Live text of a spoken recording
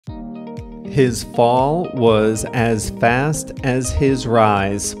His fall was as fast as his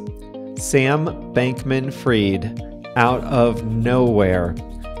rise. Sam Bankman-Fried, out of nowhere,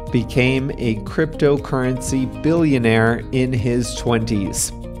 became a cryptocurrency billionaire in his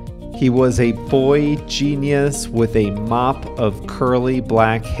 20s. He was a boy genius with a mop of curly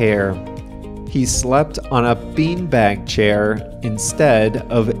black hair. He slept on a beanbag chair instead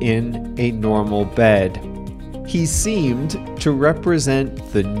of in a normal bed. He seemed to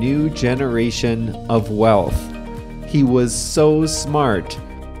represent the new generation of wealth. He was so smart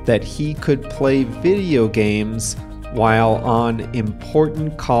that he could play video games while on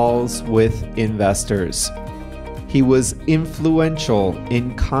important calls with investors. He was influential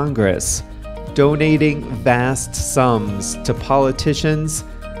in Congress, donating vast sums to politicians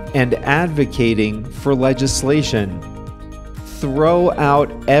and advocating for legislation. Throw out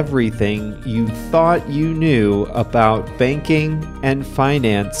everything you thought you knew about banking and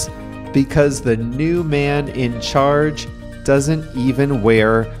finance because the new man in charge doesn't even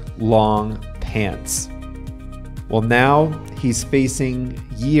wear long pants. Well, now he's facing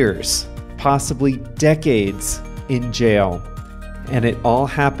years, possibly decades in jail, and it all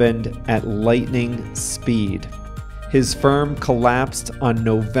happened at lightning speed. His firm collapsed on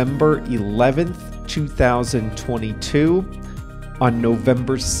November 11th, 2022. On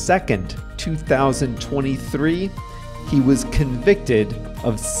November 2nd, 2023, he was convicted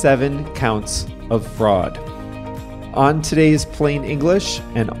of 7 counts of fraud. On today's Plain English,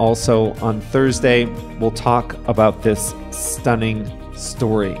 and also on Thursday, we'll talk about this stunning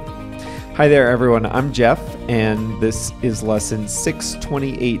story. Hi there, everyone. I'm Jeff, and this is lesson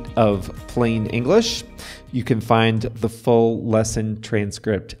 628 of Plain English. You can find the full lesson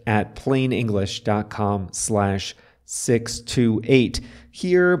transcript at plainenglish.com/628.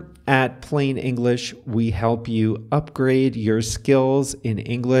 Here at Plain English, we help you upgrade your skills in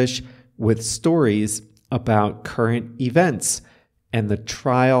English with stories about current events. And the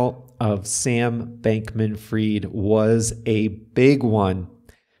trial of Sam Bankman-Fried was a big one.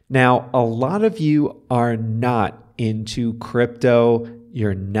 Now, a lot of you are not into crypto,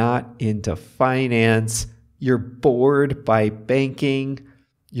 you're not into finance, you're bored by banking,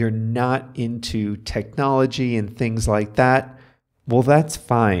 you're not into technology and things like that. Well, that's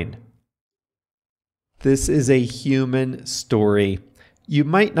fine. This is a human story. You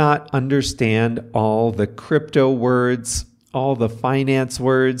might not understand all the crypto words, all the finance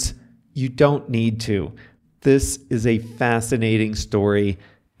words. You don't need to. This is a fascinating story,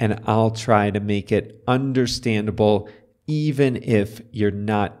 and I'll try to make it understandable even if you're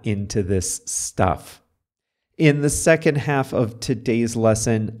not into this stuff. In the second half of today's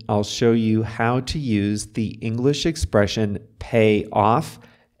lesson, I'll show you how to use the English expression pay off,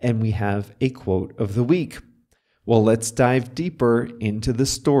 and we have a quote of the week. Well, let's dive deeper into the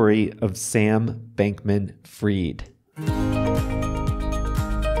story of Sam Bankman-Fried.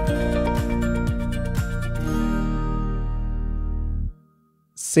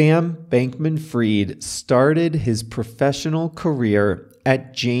 Sam Bankman-Fried started his professional career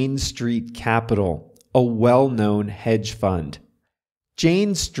at Jane Street Capital, a well-known hedge fund.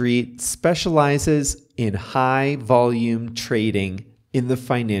 Jane Street specializes in high-volume trading in the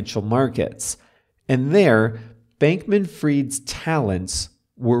financial markets, and there, Bankman-Fried's talents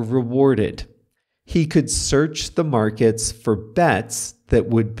were rewarded. He could search the markets for bets that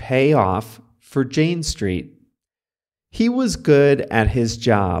would pay off for Jane Street. He was good at his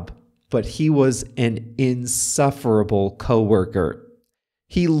job, but he was an insufferable coworker.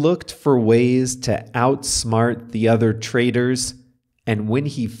 He looked for ways to outsmart the other traders, and when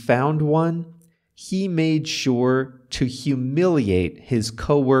he found one, he made sure to humiliate his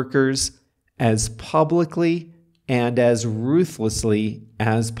coworkers as publicly and as ruthlessly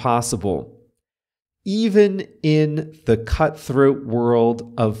as possible. Even in the cutthroat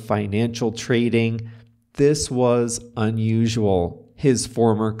world of financial trading, this was unusual, his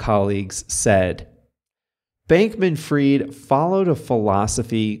former colleagues said. Bankman-Fried followed a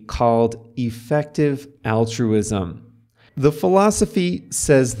philosophy called effective altruism. The philosophy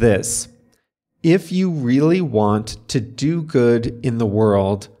says this: if you really want to do good in the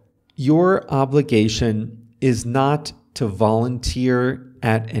world, your obligation is not to volunteer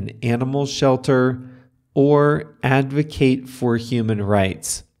at an animal shelter or advocate for human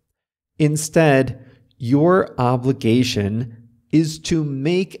rights. Instead, your obligation is to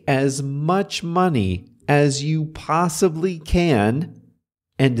make as much money as you possibly can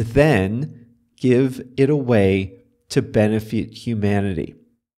and then give it away to benefit humanity.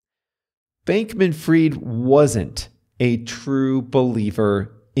 Bankman-Fried wasn't a true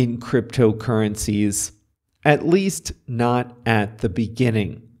believer in cryptocurrencies, at least not at the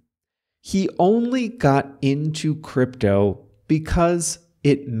beginning. He only got into crypto because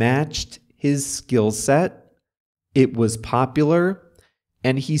it matched his skill set, it was popular,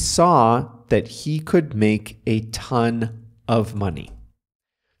 and he saw that he could make a ton of money.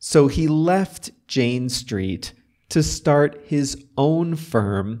 So he left Jane Street to start his own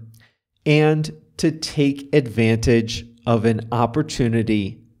firm and to take advantage of an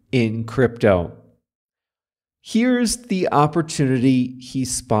opportunity in crypto. Here's the opportunity he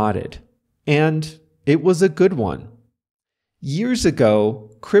spotted, and it was a good one. Years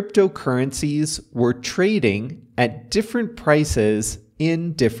ago, cryptocurrencies were trading at different prices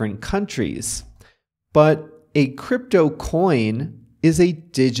in different countries, but a crypto coin is a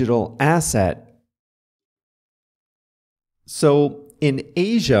digital asset. So in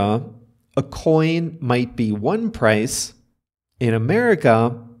Asia, a coin might be one price. In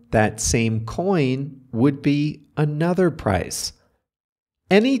America, that same coin would be another price.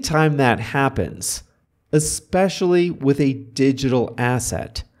 Anytime that happens, especially with a digital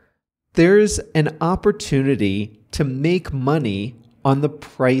asset, there's an opportunity to make money on the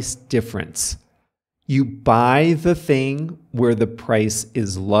price difference. You buy the thing where the price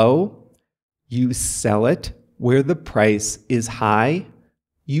is low, you sell it where the price is high,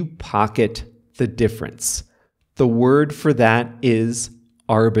 you pocket the difference. The word for that is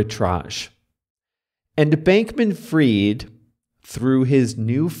arbitrage. And Bankman-Fried, through his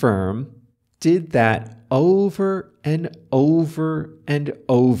new firm, did that over and over and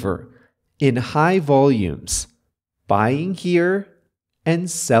over in high volumes, buying here and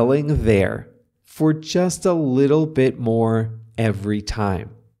selling there for just a little bit more every time.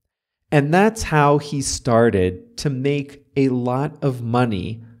 And that's how he started to make a lot of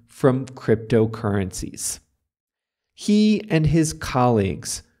money from cryptocurrencies. He and his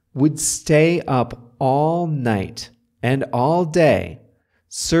colleagues would stay up all night and all day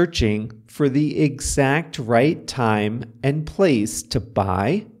searching for the exact right time and place to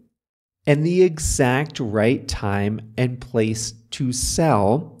buy and the exact right time and place to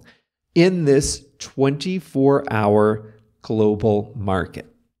sell in this 24-hour global market.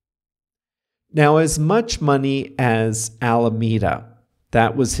 Now, as much money as Alameda,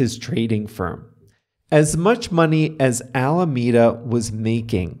 that was his trading firm, as much money as Alameda was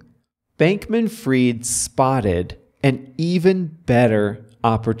making, Bankman-Fried spotted an even better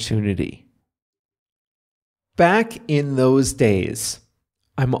opportunity. Back in those days,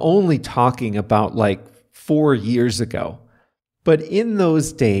 I'm only talking about like 4 years ago, but in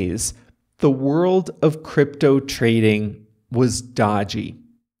those days, the world of crypto trading was dodgy.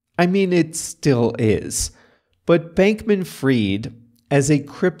 I mean, it still is. But Bankman-Fried, as a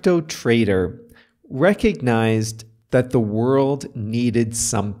crypto trader, recognized that the world needed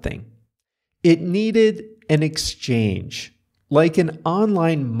something. It needed an exchange, like an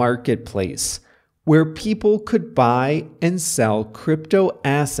online marketplace where people could buy and sell crypto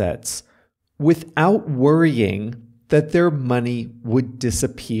assets without worrying that their money would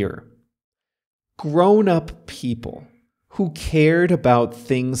disappear. Grown-up people who cared about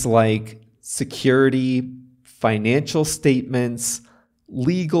things like security, financial statements,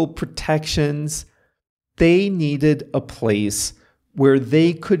 legal protections, they needed a place where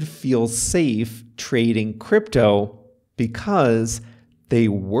they could feel safe trading crypto because they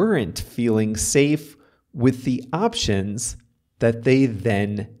weren't feeling safe with the options that they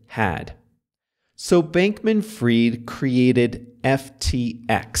then had. So Bankman-Fried created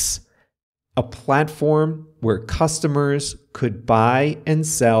FTX, a platform where customers could buy and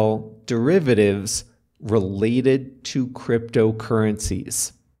sell derivatives related to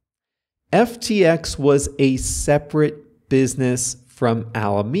cryptocurrencies. FTX was a separate business from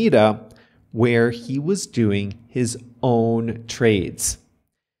Alameda, where he was doing his own trades.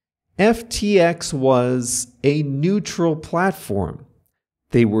 FTX was a neutral platform.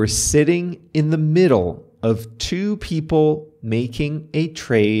 They were sitting in the middle of two people making a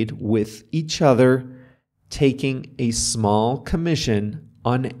trade with each other, taking a small commission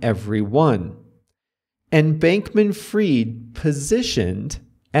on every one. And Bankman-Fried positioned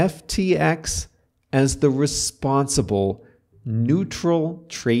FTX as the responsible, neutral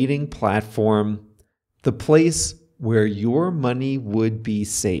trading platform, the place where your money would be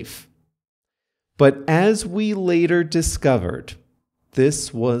safe. But as we later discovered,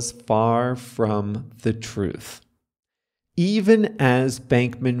 this was far from the truth. Even as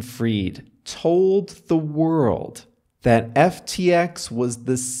Bankman-Fried told the world that FTX was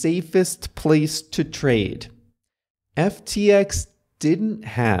the safest place to trade, FTX didn't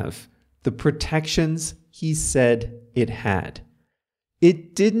have the protections he said it had.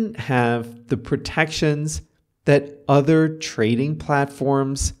 It didn't have the protections that other trading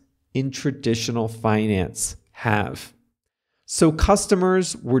platforms in traditional finance have. So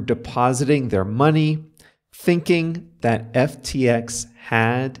customers were depositing their money, thinking that FTX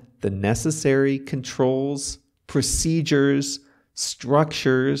had the necessary controls, procedures,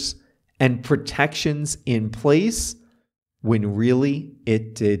 structures, and protections in place when really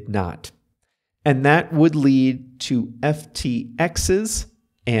it did not. And that would lead to FTX's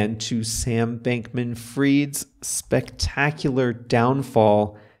and to Sam Bankman-Fried's spectacular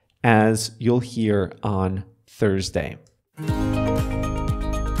downfall, as you'll hear on Thursday.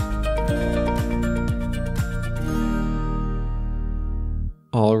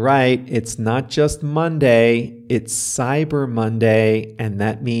 All right, it's not just Monday, it's Cyber Monday, and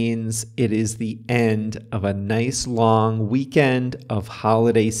that means it is the end of a nice long weekend of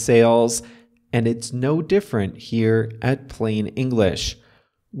holiday sales, and it's no different here at Plain English.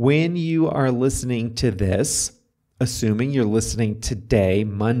 When you are listening to this, assuming you're listening today,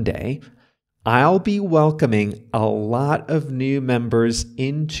 Monday, I'll be welcoming a lot of new members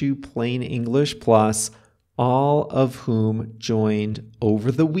into Plain English Plus, all of whom joined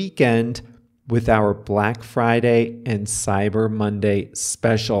over the weekend with our Black Friday and Cyber Monday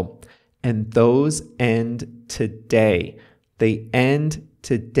special. And those end today. They end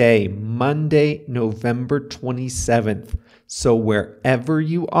today, Monday, November 27th. So wherever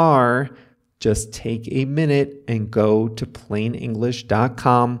you are, just take a minute and go to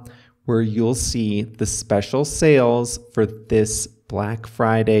plainenglish.com, where you'll see the special sales for this Black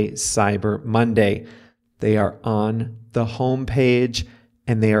Friday, Cyber Monday. They are on the homepage,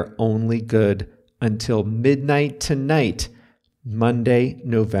 and they are only good until midnight tonight, Monday,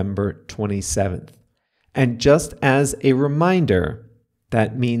 November 27th. And just as a reminder,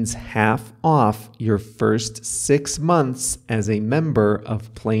 that means half off your first 6 months as a member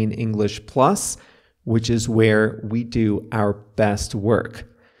of Plain English Plus, which is where we do our best work.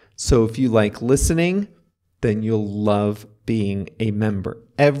 So if you like listening, then you'll love being a member.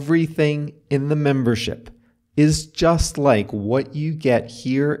 Everything in the membership is just like what you get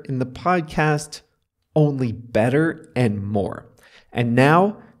here in the podcast, only better and more. And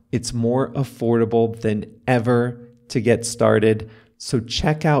now it's more affordable than ever to get started. So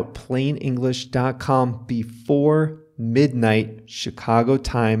check out plainenglish.com before midnight Chicago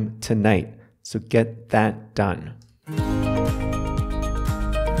time tonight. So get that done.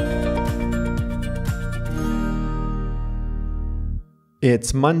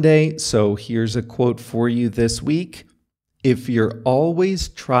 It's Monday, so here's a quote for you this week. If you're always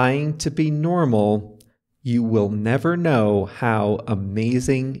trying to be normal, you will never know how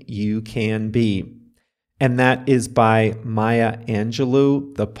amazing you can be. And that is by Maya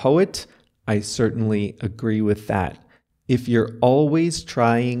Angelou, the poet. I certainly agree with that. If you're always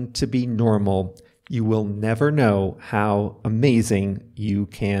trying to be normal, you will never know how amazing you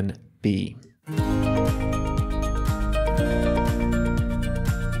can be.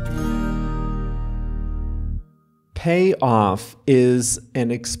 Pay off is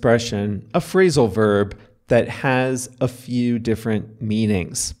an expression, a phrasal verb that has a few different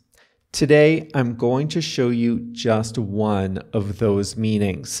meanings. Today, I'm going to show you just one of those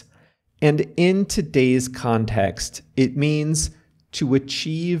meanings. And in today's context, it means to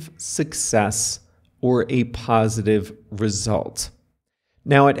achieve success or a positive result.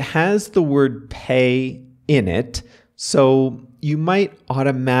 Now, it has the word pay in it, so you might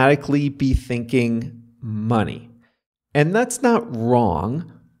automatically be thinking money. And that's not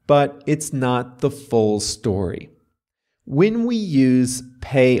wrong, but it's not the full story. When we use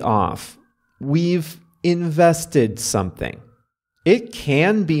pay off, we've invested something. It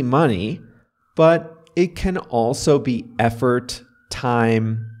can be money, but it can also be effort,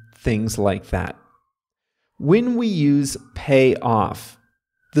 time, things like that. When we use pay off,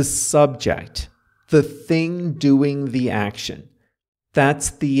 the subject, the thing doing the action,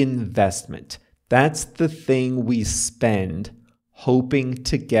 that's the investment. That's the thing we spend hoping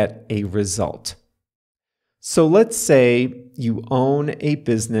to get a result. So let's say you own a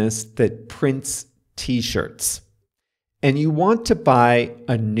business that prints t-shirts, and you want to buy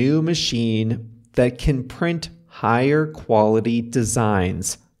a new machine that can print higher quality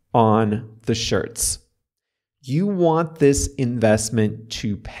designs on the shirts. You want this investment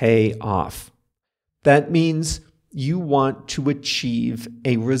to pay off. That means you want to achieve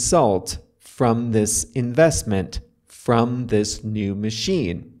a result from this investment, from this new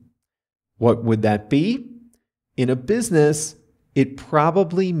machine. What would that be? In a business, it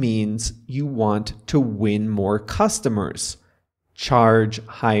probably means you want to win more customers, charge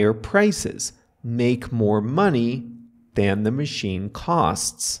higher prices, make more money than the machine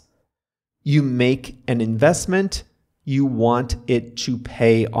costs. You make an investment, You want it to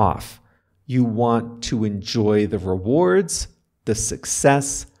pay off. You want to enjoy the rewards, the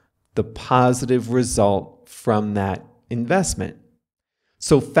success, the positive result from that investment.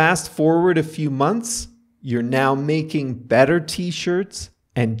 So fast forward a few months, you're now making better t-shirts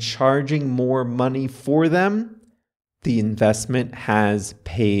and charging more money for them. The investment has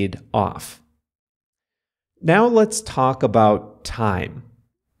paid off. Now let's talk about time.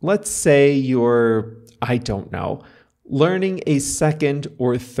 Let's say you're, learning a second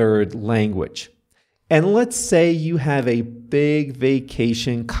or third language. And let's say you have a big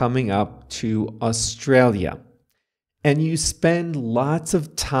vacation coming up to Australia, and you spend lots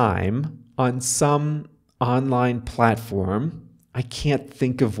of time on some online platform. I can't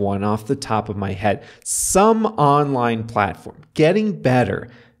think of one off the top of my head. Some online platform, getting better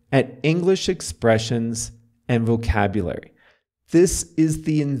at English expressions and vocabulary. This is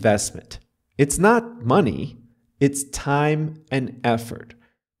the investment. It's not money, it's time and effort,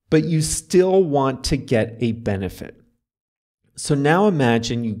 but you still want to get a benefit. So now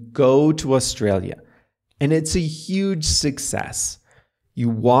imagine you go to Australia and it's a huge success. You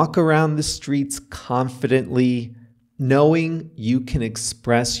walk around the streets confidently, knowing you can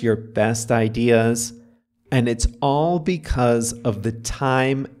express your best ideas, and it's all because of the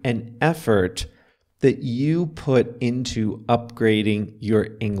time and effort that you put into upgrading your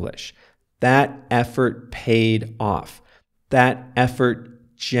English. That effort paid off. That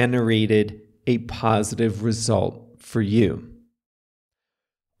effort generated a positive result for you.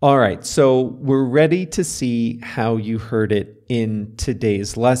 All right, so we're ready to see how you heard it in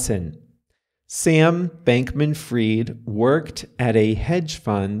today's lesson. Sam Bankman-Fried worked at a hedge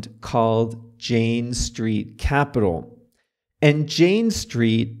fund called Jane Street Capital. And Jane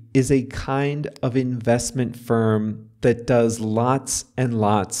Street is a kind of investment firm that does lots and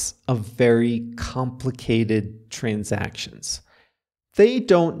lots of very complicated transactions. They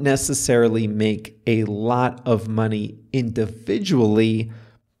don't necessarily make a lot of money individually,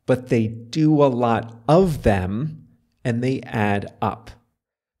 but they do a lot of them and they add up.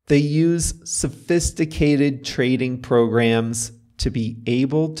 They use sophisticated trading programs to be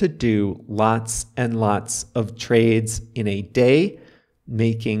able to do lots and lots of trades in a day,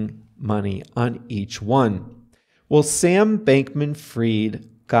 making money on each one. Well, Sam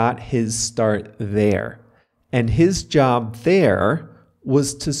Bankman-Fried got his start there, and his job there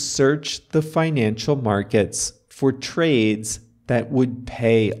was to search the financial markets for trades that would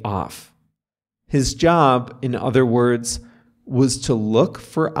pay off. His job, in other words, was to look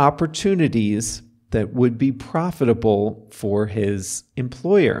for opportunities that would be profitable for his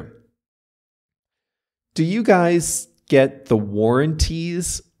employer. Do you guys get the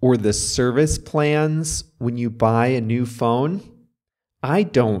warranties or the service plans when you buy a new phone? I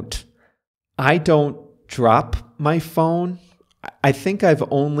don't. I don't drop my phone. I think I've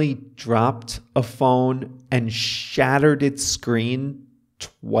only dropped a phone and shattered its screen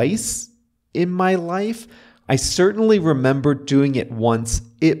twice in my life. I certainly remember doing it once.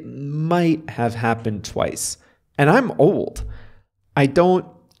 It might have happened twice. And I'm old. I don't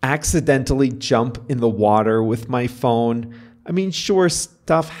accidentally jump in the water with my phone. I mean, sure,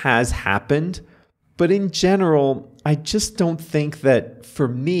 stuff has happened, but in general, I just don't think that for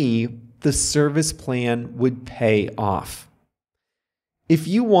me, the service plan would pay off. If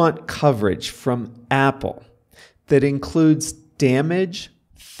you want coverage from Apple that includes damage,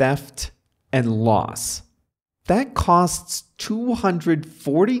 theft, and loss, that costs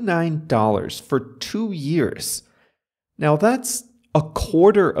 $249 for 2 years. Now that's a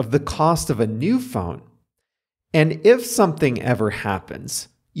quarter of the cost of a new phone. And if something ever happens,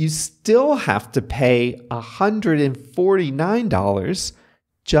 you still have to pay $149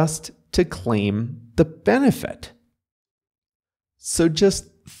 just to claim the benefit. So just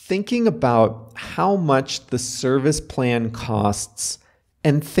thinking about how much the service plan costs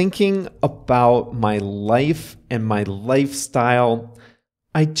and thinking about my life and my lifestyle,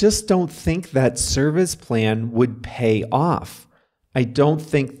 I just don't think that service plan would pay off. I don't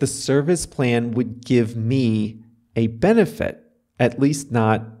think the service plan would give me a benefit, at least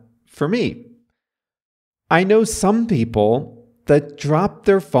not for me. I know some people that drop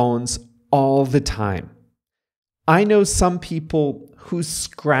their phones all the time. I know some people who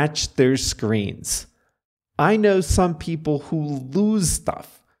scratch their screens. I know some people who lose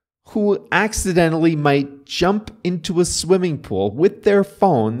stuff, who accidentally might jump into a swimming pool with their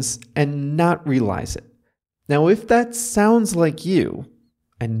phones and not realize it. Now, if that sounds like you,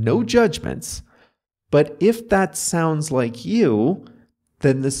 and no judgments, but if that sounds like you,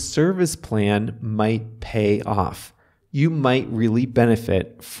 then the service plan might pay off. You might really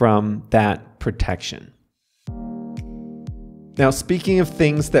benefit from that protection. Now, speaking of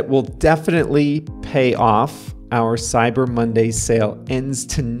things that will definitely pay off, our Cyber Monday sale ends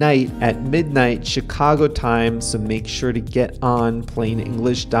tonight at midnight Chicago time, so make sure to get on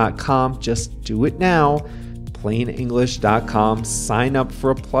PlainEnglish.com. Just do it now. PlainEnglish.com. Sign up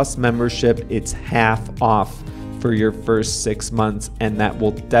for a Plus membership. It's half off for your first 6 months, and that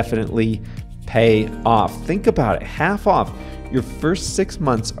will definitely pay off. Think about it, half off. Your first 6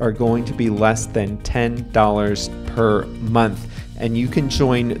 months are going to be less than $10 per month, and you can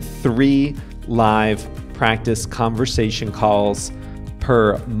join 3 live practice conversation calls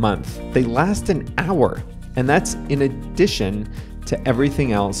per month. They last an hour, and that's in addition to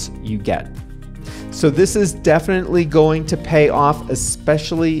everything else you get. So this is definitely going to pay off,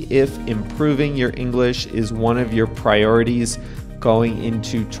 especially if improving your English is one of your priorities going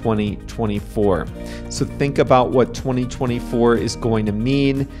into 2024. So think about what 2024 is going to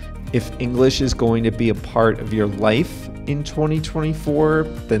mean. If English is going to be a part of your life in 2024,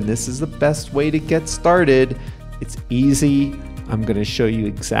 then this is the best way to get started. It's easy. I'm going to show you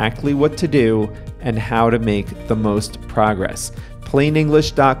exactly what to do and how to make the most progress.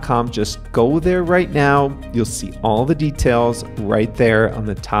 PlainEnglish.com. Just go there right now. You'll see all the details right there on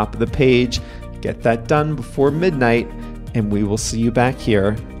the top of the page. Get that done before midnight, and we will see you back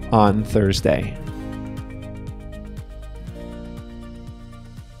here on Thursday.